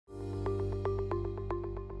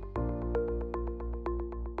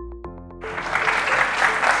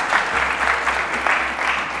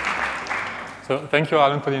So thank you,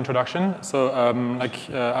 Alan, for the introduction. So like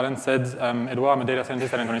Alan said, Edouard, I'm a data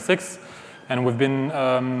scientist at N26, and we've been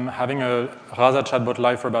having a Rasa chatbot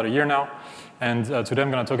live for about a year now. And today I'm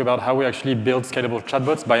going to talk about how we actually build scalable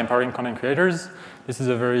chatbots by empowering content creators. This is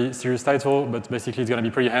a very serious title, but basically it's going to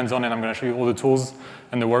be pretty hands-on, and I'm going to show you all the tools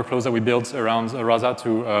and the workflows that we built around Rasa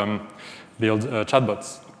to build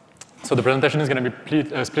chatbots. So the presentation is going to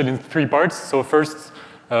be split in 3 parts. So first,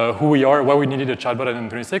 who we are, why we needed a chatbot at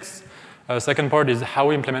N26. Second part is how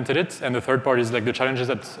we implemented it, and the third part is like the challenges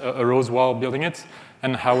that arose while building it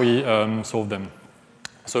and how we solved them.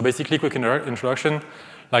 So basically, quick introduction.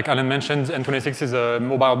 Like Alan mentioned, N26 is a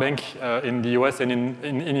mobile bank in the US and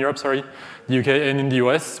in Europe, sorry, the UK and in the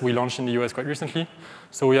US. We launched in the US quite recently.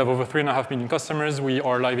 So we have over 3.5 million customers. We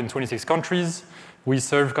are live in 26 countries. We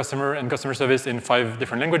serve customer and customer service in 5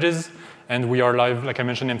 different languages. And we are live, like I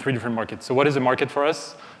mentioned, in 3 different markets. So what is a market for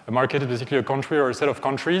us? A market is basically a country or a set of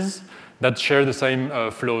countries that share the same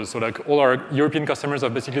flows. So like all our European customers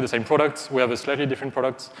have basically the same products. We have a slightly different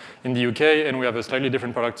product in the UK, and we have a slightly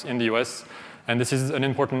different product in the US. And this is an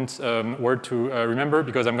important word to remember,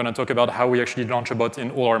 because I'm going to talk about how we actually launch a bot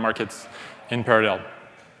in all our markets in parallel.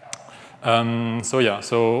 So yeah,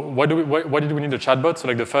 so why did we need a chatbot? So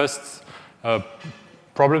like the first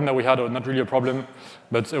problem that we had, or not really a problem,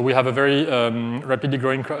 but we have a very rapidly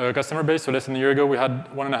growing customer base. So less than a year ago, we had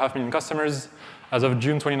 1.5 million customers. As of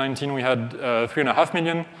June 2019, we had 3.5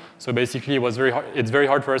 million. So basically, it's very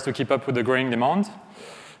hard for us to keep up with the growing demand.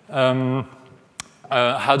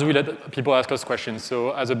 How do we let people ask us questions?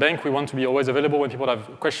 So as a bank, we want to be always available when people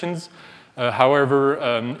have questions,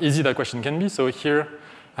 however easy that question can be. So here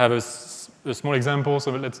I have a small example.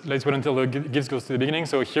 So let's wait until the gives goes to the beginning.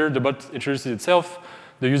 So here the bot introduces itself.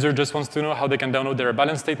 The user just wants to know how they can download their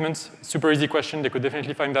balance statements. Super easy question. They could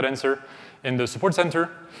definitely find that answer in the support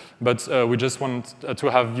center. But we just want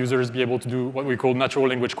to have users be able to do what we call natural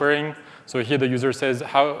language querying. So here the user says,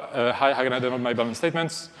 hi, how can I download my balance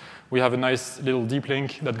statements? We have a nice little deep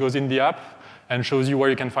link that goes in the app and shows you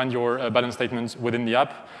where you can find your balance statements within the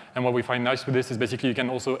app. And what we find nice with this is basically you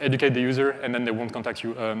can also educate the user, and then they won't contact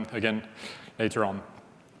you again later on.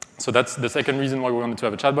 So that's the second reason why we wanted to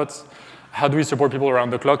have a chatbot. How do we support people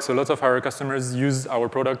around the clock? So lots of our customers use our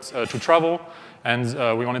product to travel, and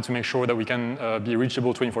we wanted to make sure that we can be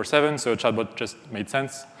reachable 24/7, so a chatbot just made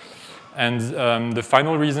sense. And the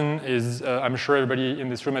final reason is, I'm sure everybody in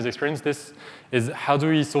this room has experienced this, is how do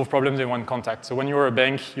we solve problems in one contact? So when you're a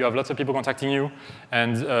bank, you have lots of people contacting you,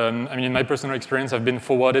 and I mean, in my personal experience, I've been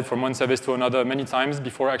forwarded from one service to another many times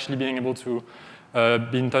before actually being able to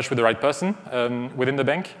be in touch with the right person within the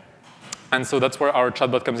bank. And so that's where our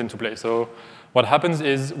chatbot comes into play. So what happens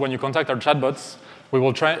is when you contact our chatbots, we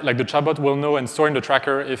will try, like the chatbot will know and store in the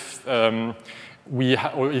tracker if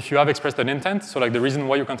you have expressed an intent, so like the reason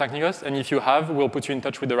why you're contacting us, and if you have, we'll put you in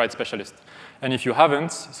touch with the right specialist. And if you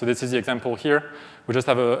haven't, so this is the example here, we just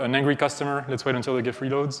have an angry customer. Let's wait until the GIF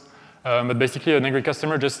reloads. But basically, an angry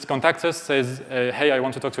customer just contacts us, says, hey, I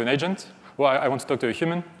want to talk to an agent. Well, I want to talk to a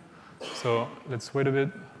human. So let's wait a bit.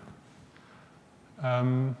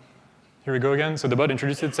 Here we go again. So the bot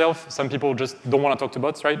introduced itself. Some people just don't want to talk to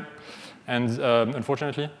bots, right? And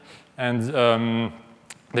unfortunately. And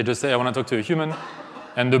they just say, I want to talk to a human.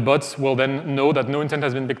 And the bots will then know that no intent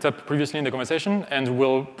has been picked up previously in the conversation, and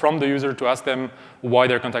will prompt the user to ask them why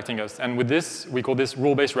they're contacting us. And with this, we call this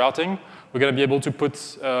rule-based routing. We're going to be able to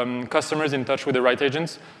put customers in touch with the right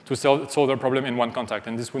agents to solve their problem in one contact.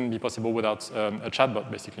 And this wouldn't be possible without a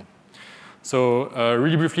chatbot, basically. So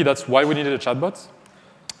really briefly, that's why we needed a chatbot.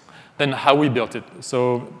 Then how we built it.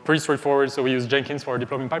 So pretty straightforward. So we use Jenkins for our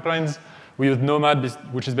deployment pipelines. We use Nomad,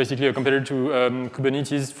 which is basically a competitor to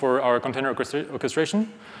Kubernetes for our container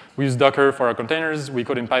orchestration. We use Docker for our containers. We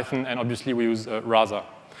code in Python, and obviously we use Rasa.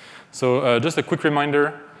 So just a quick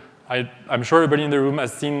reminder, I'm sure everybody in the room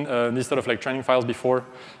has seen these sort of like training files before.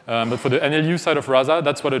 But for the NLU side of Rasa,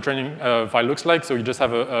 that's what a training file looks like. So you just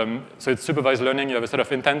have so it's supervised learning. You have a set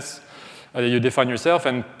of intents that you define yourself,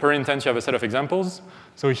 and per intent, you have a set of examples.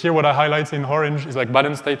 So here, what I highlight in orange is like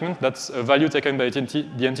balance statement. That's a value taken by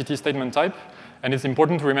the entity statement type. And it's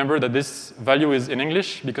important to remember that this value is in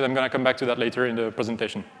English, because I'm going to come back to that later in the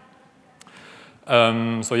presentation.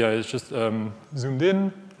 So yeah, it's just zoomed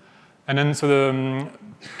in. And then so the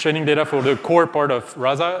training data for the core part of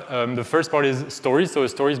Rasa, the first part is stories. So a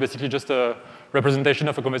story is basically just a representation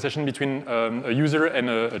of a conversation between a user and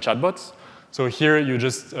a chatbot. So here you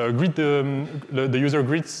just greet the user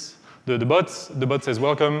greets the bot says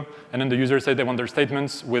welcome, and then the user says they want their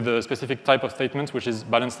statements with a specific type of statement, which is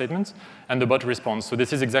balance statement, and the bot responds. So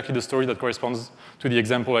this is exactly the story that corresponds to the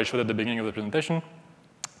example I showed at the beginning of the presentation.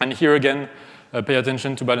 And here again, pay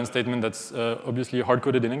attention to balance statement that's obviously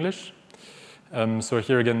hard-coded in English. So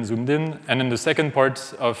here again, zoomed in. And then the second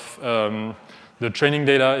part of the training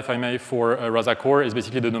data, if I may, for Rasa core is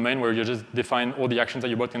basically the domain where you just define all the actions that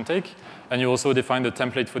your bot can take, and you also define the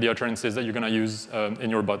template for the utterances that you're going to use in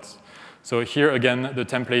your bot. So here again, the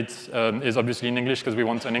template is obviously in English because we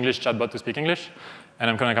want an English chatbot to speak English, and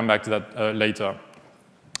I'm going to come back to that later.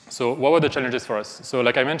 So what were the challenges for us? So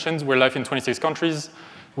like I mentioned, we're live in 26 countries.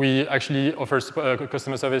 We actually offer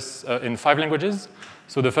customer service in 5 languages.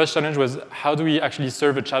 So the first challenge was, how do we actually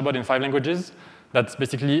serve a chatbot in 5 languages that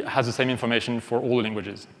basically has the same information for all the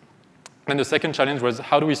languages? And the second challenge was,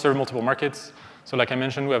 how do we serve multiple markets? So like I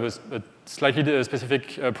mentioned, we have a slightly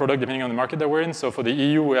specific product depending on the market that we're in. So for the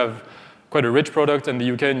EU, we have quite a rich product, and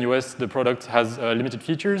the UK and US, the product has limited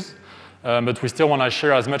features. But we still want to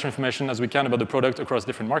share as much information as we can about the product across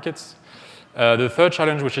different markets. The third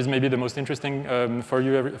challenge, which is maybe the most interesting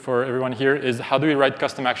for everyone here, is how do we write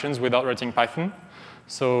custom actions without writing Python?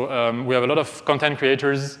 So we have a lot of content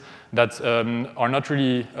creators that are not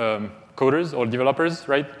really coders or developers,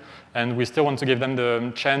 right? And we still want to give them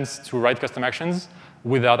the chance to write custom actions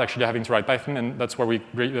without actually having to write Python, and that's where we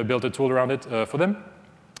built a tool around it for them.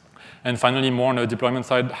 And finally, more on the deployment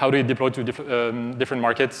side, how do we deploy to different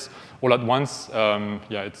markets all at once?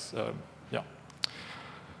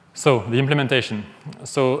 So the implementation.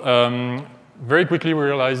 So very quickly, we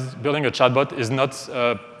realized building a chatbot is not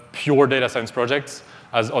a pure data science project,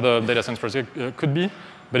 as other data science projects could be,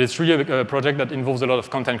 but it's really a project that involves a lot of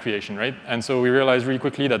content creation, right? And so we realized really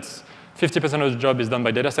quickly that 50% of the job is done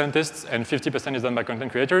by data scientists, and 50% is done by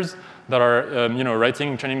content creators that are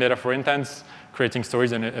writing training data for intents, creating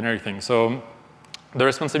stories, and everything. So the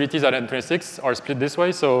responsibilities at N26 are split this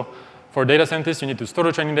way. So for data scientists, you need to store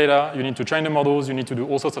the training data, you need to train the models, you need to do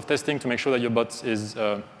all sorts of testing to make sure that your bot is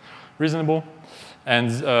reasonable,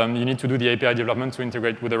 and you need to do the API development to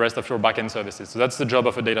integrate with the rest of your backend services. So that's the job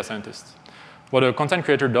of a data scientist. What a content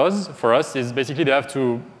creator does for us is basically they have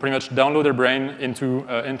to pretty much download their brain into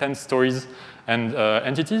intent, stories, and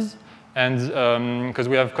entities. And because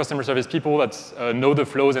we have customer service people that know the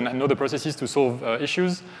flows and know the processes to solve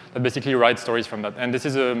issues, that basically write stories from that. And this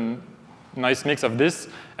is a nice mix of this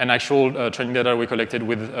and actual training data we collected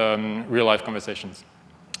with real-life conversations.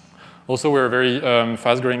 Also, we're a very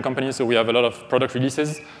fast-growing company, so we have a lot of product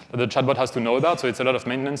releases that the chatbot has to know about, so it's a lot of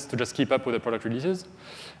maintenance to just keep up with the product releases.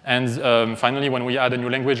 And finally, when we add a new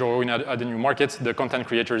language or when we add a new market, the content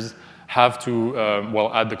creators have to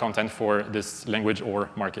add the content for this language or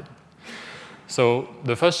market. So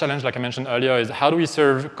the first challenge, like I mentioned earlier, is how do we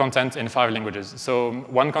serve content in 5 languages? So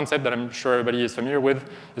one concept that I'm sure everybody is familiar with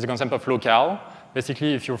is the concept of locale.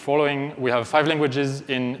 Basically, if you're following, we have 5 languages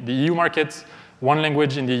in the EU market, 1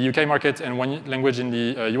 language in the UK market, and 1 language in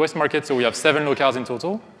the US market. So we have 7 locales in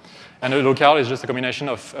total. And a locale is just a combination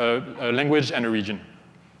of a language and a region.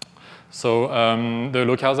 So the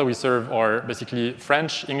locales that we serve are basically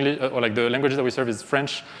French, English, or like the languages that we serve is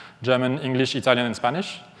French, German, English, Italian, and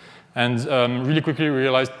Spanish. And really quickly, we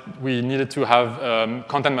realized we needed to have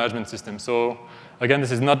content management system. So again,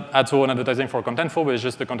 this is not at all an advertising for Contentful, but it's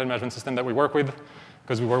just the content management system that we work with,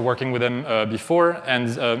 because we were working with them before.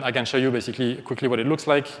 And I can show you basically quickly what it looks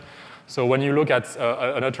like. So when you look at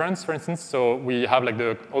an utterance, for instance, so we have like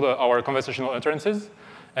our conversational utterances.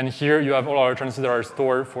 And here you have all our utterances that are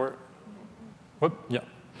stored for,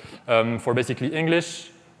 for basically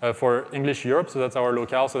English, for English Europe. So that's our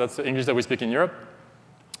locale. So that's the English that we speak in Europe.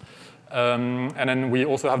 And then we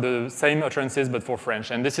also have the same utterances, but for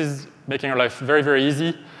French. And this is making our life very, very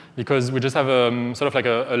easy, because we just have sort of like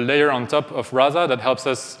a layer on top of Rasa that helps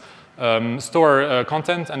us store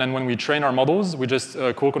content. And then when we train our models, we just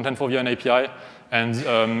call Contentful via an API,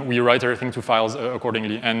 and we write everything to files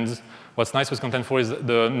accordingly. And what's nice with Contentful is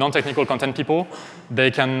the non-technical content people,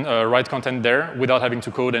 they can write content there without having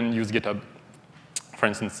to code and use GitHub, for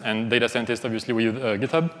instance. And data scientists, obviously, we use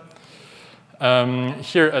GitHub.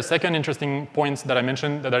 Here, a second interesting point that I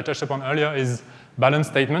mentioned, that I touched upon earlier, is balance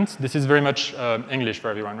statement. This is very much English for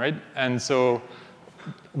everyone, right? And so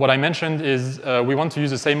what I mentioned is we want to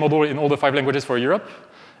use the same model in all the 5 languages for Europe.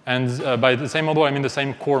 And by the same model, I mean the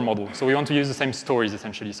same core model. So we want to use the same stories,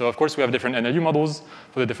 essentially. So of course, we have different NLU models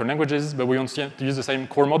for the different languages, but we want to use the same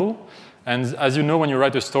core model. And as you know, when you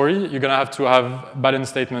write a story, you're going to have balance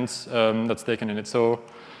statements that's taken in it. So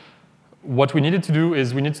what we needed to do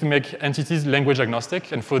is we need to make entities language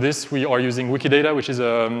agnostic. And for this, we are using Wikidata, which is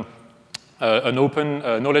an open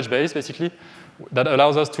knowledge base, basically, that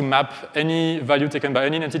allows us to map any value taken by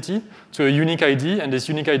any entity to a unique ID. And this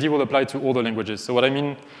unique ID will apply to all the languages. So what I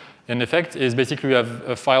mean, in effect, is basically we have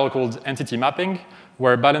a file called entity mapping,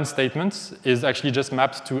 where balance statements is actually just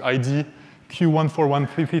mapped to ID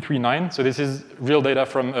Q1413339. So this is real data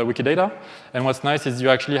from Wikidata. And what's nice is you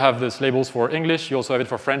actually have this labels for English. You also have it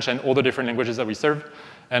for French and all the different languages that we serve.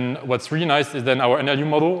 And what's really nice is then our NLU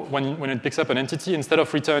model, when it picks up an entity, instead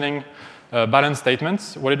of returning balance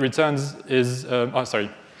statements, what it returns is,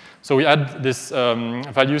 So we add this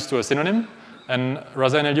values to a synonym. And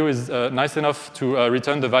Rasa NLU is nice enough to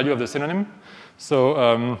return the value of the synonym.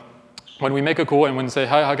 So when we make a call and when we say,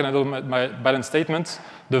 hi, how can I do my balance statement,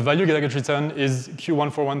 the value that gets returned is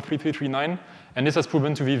Q1413339. And this has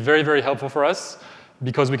proven to be very, very helpful for us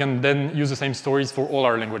because we can then use the same stories for all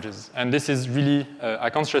our languages. And this is really, I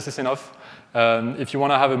can't stress this enough. If you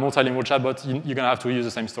want to have a multilingual chatbot, you're going to have to use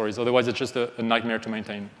the same stories. Otherwise, it's just a nightmare to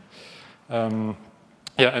maintain.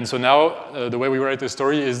 Yeah, and so now the way we write the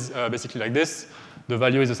story is basically like this. The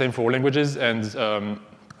value is the same for all languages, and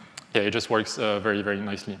yeah, it just works very, very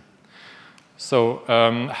nicely. So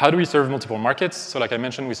how do we serve multiple markets? So like I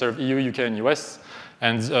mentioned, we serve EU, UK, and US.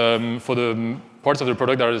 And for the parts of the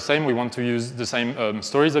product that are the same, we want to use the same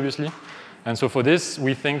stories, obviously. And so for this,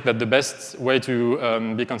 we think that the best way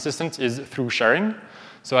to be consistent is through sharing.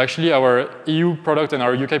 So actually, our EU product and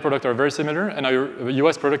our UK product are very similar, and our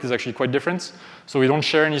US product is actually quite different. So we don't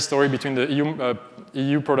share any story between the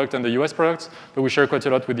EU product and the US product, but we share quite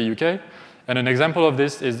a lot with the UK. And an example of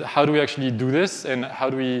this is how do we actually do this, and how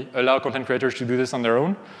do we allow content creators to do this on their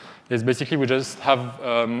own, is basically we just have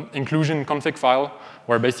inclusion config file,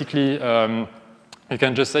 where basically you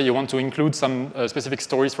can just say you want to include some specific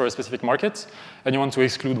stories for a specific market, and you want to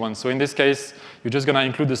exclude one. So in this case, you're just going to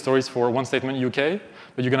include the stories for one statement UK,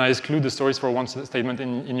 but you're going to exclude the stories for one statement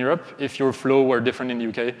in Europe if your flow were different in the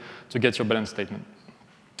UK to get your balance statement.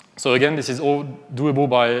 So again, this is all doable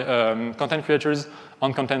by content creators.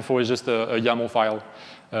 On Contentful is just a YAML file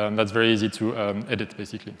that's very easy to edit,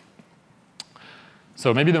 basically.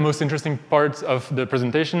 So maybe the most interesting part of the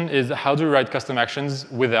presentation is how to write custom actions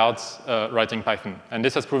without writing Python. And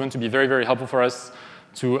this has proven to be very, very helpful for us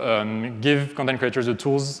to give content creators the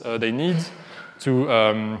tools they need to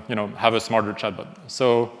have a smarter chatbot.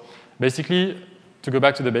 So basically, to go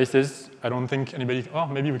back to the basis, I don't think anybody, oh,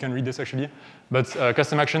 maybe we can read this actually. But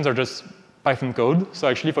custom actions are just Python code. So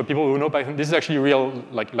actually, for people who know Python, this is actually real,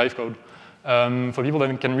 like, live code. For people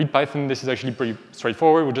that can read Python, this is actually pretty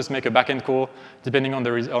straightforward. We just make a backend call depending on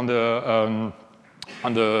the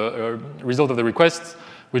result of the request.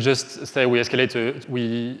 We just say we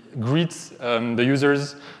greet the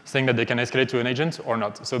users saying that they can escalate to an agent or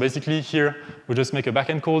not. So basically here, we just make a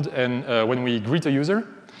backend code, and when we greet a user,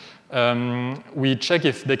 we check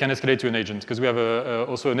if they can escalate to an agent, because we have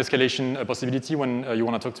also an escalation possibility when you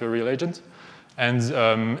want to talk to a real agent.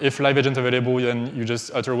 And if live agent available, then you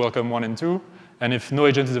just utter welcome 1 and 2. And if no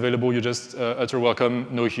agent is available, you just utter welcome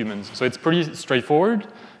no humans. So it's pretty straightforward.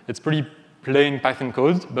 It's pretty plain Python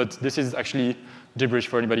code, but this is actually gibberish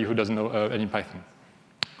for anybody who doesn't know any Python.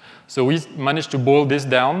 So we managed to boil this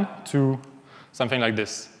down to something like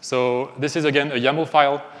this. So this is, again, a YAML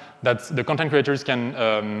file that the content creators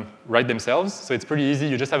can write themselves. So it's pretty easy.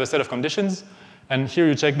 You just have a set of conditions. And here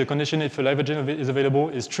you check the condition. If a live agent is available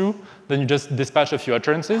is true, then you just dispatch a few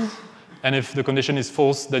utterances. And if the condition is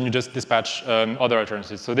false, then you just dispatch other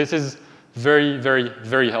utterances. So this is very, very,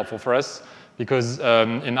 very helpful for us, because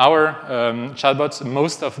in our chatbots,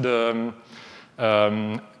 most of the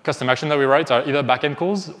custom action that we write are either backend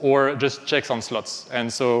calls or just checks on slots.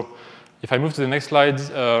 And so if I move to the next slide,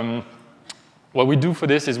 what we do for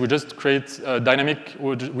this is we just create dynamic,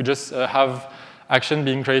 we just have action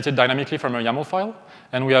being created dynamically from a YAML file.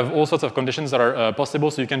 And we have all sorts of conditions that are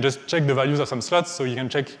possible. So you can just check the values of some slots. So you can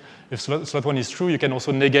check if slot 1 is true. You can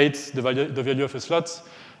also negate the value of a slot.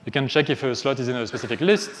 You can check if a slot is in a specific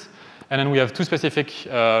list. And then we have two specific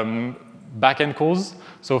backend calls.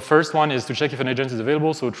 So first one is to check if an agent is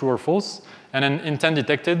available, so true or false. And then intent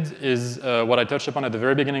detected is what I touched upon at the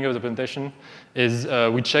very beginning of the presentation, is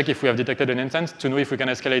we check if we have detected an intent to know if we can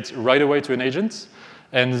escalate right away to an agent.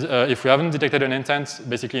 And if we haven't detected an intent,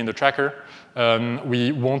 basically in the tracker,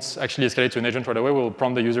 we won't actually escalate to an agent right away. We'll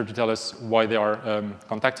prompt the user to tell us why they are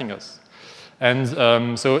contacting us.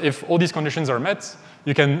 And so if all these conditions are met,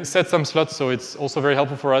 you can set some slots. So it's also very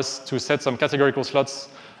helpful for us to set some categorical slots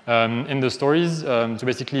in the stories to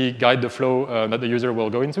basically guide the flow that the user will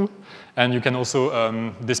go into. And you can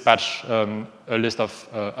also dispatch a list of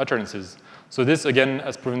utterances. So this, again,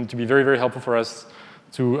 has proven to be very, very helpful for us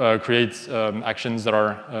to create actions that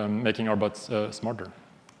are making our bots smarter.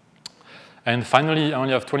 And finally, I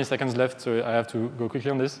only have 20 seconds left, so I have to go quickly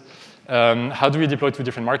on this. How do we deploy to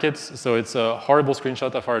different markets? So it's a horrible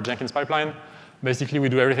screenshot of our Jenkins pipeline. Basically, we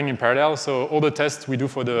do everything in parallel. So all the tests we do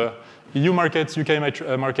for the EU market, UK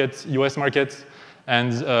market, US market,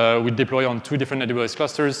 And we deploy on 2 different AWS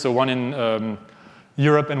clusters, so one in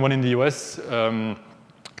Europe and one in the US.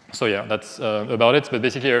 So yeah, that's about it. But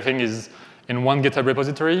basically, everything is in one GitHub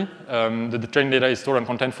repository. The training data is stored on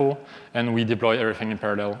Contentful, and we deploy everything in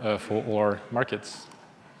parallel for all our markets.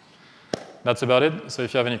 That's about it. So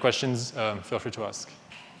if you have any questions, feel free to ask.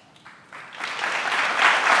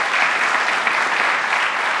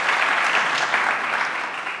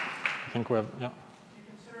 I think we have, yeah. You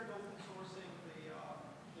considered open sourcing the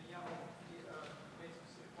YAML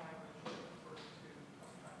base-specific language first to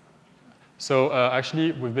So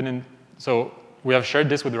actually, we've been in, so we have shared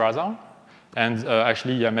this with Rasa, and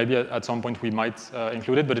actually, yeah, maybe at some point we might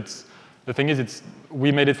include it, but the thing is,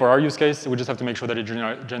 we made it for our use case, we just have to make sure that it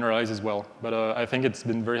generalizes well. But I think it's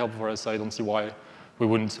been very helpful for us, so I don't see why we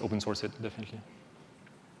wouldn't open source it, definitely.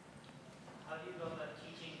 How do you go about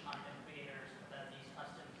teaching content creators about these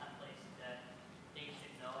custom templates that they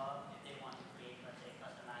should know of if they want to create, let's say,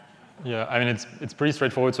 custom action? Yeah, I mean, it's pretty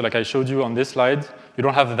straightforward. So like I showed you on this slide, you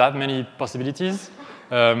don't have that many possibilities.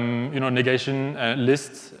 Negation,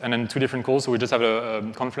 list, and then 2 different calls. So we just have a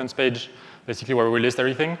Confluence page, basically, where we list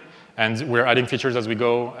everything. And we're adding features as we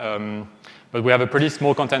go. But we have a pretty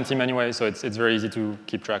small content team anyway, so it's very easy to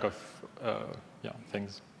keep track of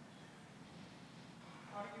things.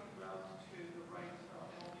 how do you route to the right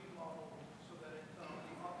NLU model so that the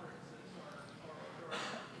occurrences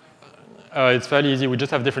are It's fairly easy. We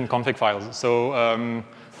just have different config files. So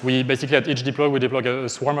we basically, at each deploy, we deploy a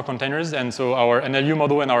swarm of containers. And so our NLU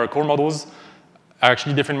model and our core models are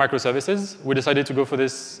actually different microservices. We decided to go for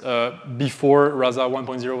this before Rasa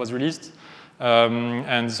 1.0 was released.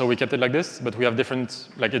 And so we kept it like this. But we have different,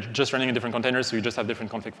 like it's just running in different containers, so you just have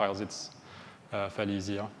different config files. It's fairly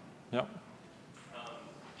easy. Yeah. As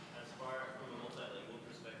far from a multilingual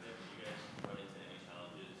perspective, do you guys run into any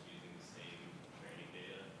challenges using the same training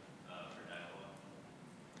data for dialogue?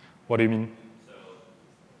 What do you mean? So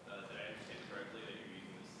did I understand correctly that you're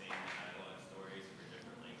using the same dialogue stories for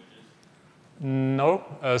different languages? No.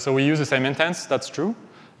 So we use the same intents, that's true.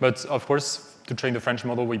 But of course, to train the French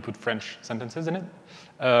model, we put French sentences in it.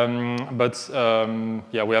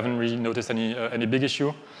 Yeah, we haven't really noticed any big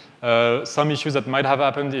issue. Some issues that might have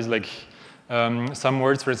happened is like some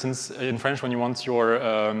words, for instance, in French, when you want your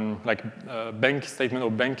bank statement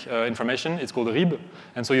or bank information, it's called RIB.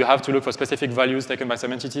 And so you have to look for specific values taken by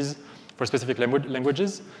some entities for specific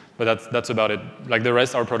languages. But that's about it. Like the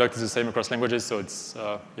rest, our product is the same across languages, so it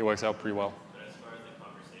works out pretty well. But as far as the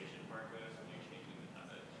conversation part goes, when you're changing the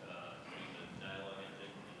dialogue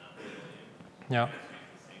engine and not the volume, Yeah. you guys use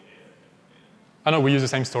the same data, different data. I know we use the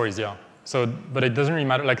same stories, yeah. So, but it doesn't really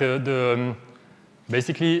matter. Like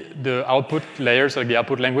basically, the output layer, so like the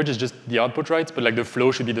output language is just the output, right? But like the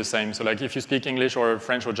flow should be the same. So like if you speak English or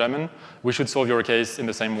French or German, we should solve your case in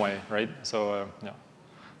the same way, right? So yeah.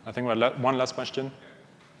 I think we have one last question. So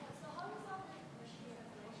how do you solve the machine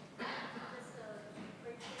translation? Just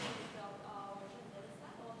break yourself machine data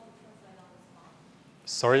set or to translate on the spot?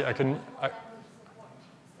 Sorry, I couldn't. So you have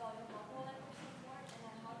multiple language support, and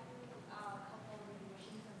then how do you couple the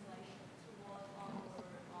machine translation toward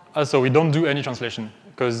our So we don't do any translation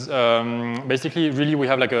because basically, really, we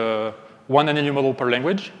have like one NLU model per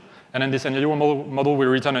language, and then this NLU model will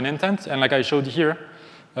return an intent. And like I showed here,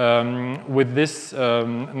 with this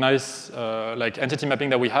nice like entity mapping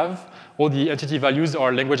that we have, all the entity values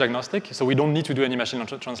are language agnostic, so we don't need to do any machine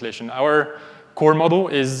translation. Our core model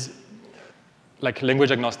is like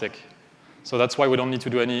language agnostic. So that's why we don't need to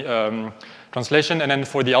do any translation. And then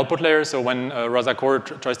for the output layer, so when Rasa Core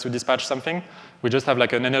tries to dispatch something, we just have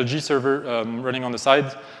like an NLG server running on the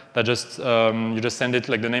side that just, you just send it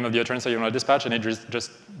like the name of the utterance that you want to dispatch, and it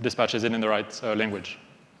just dispatches it in the right language.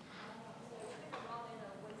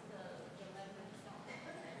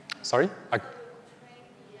 Sorry?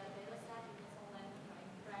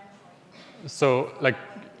 So like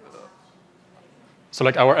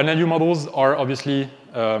our NLU models are obviously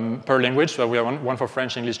per language, so we have one for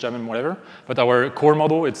French, English, German, whatever. But our core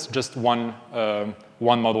model, it's just one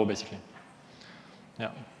model, basically.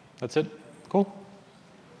 Yeah, that's it. Cool.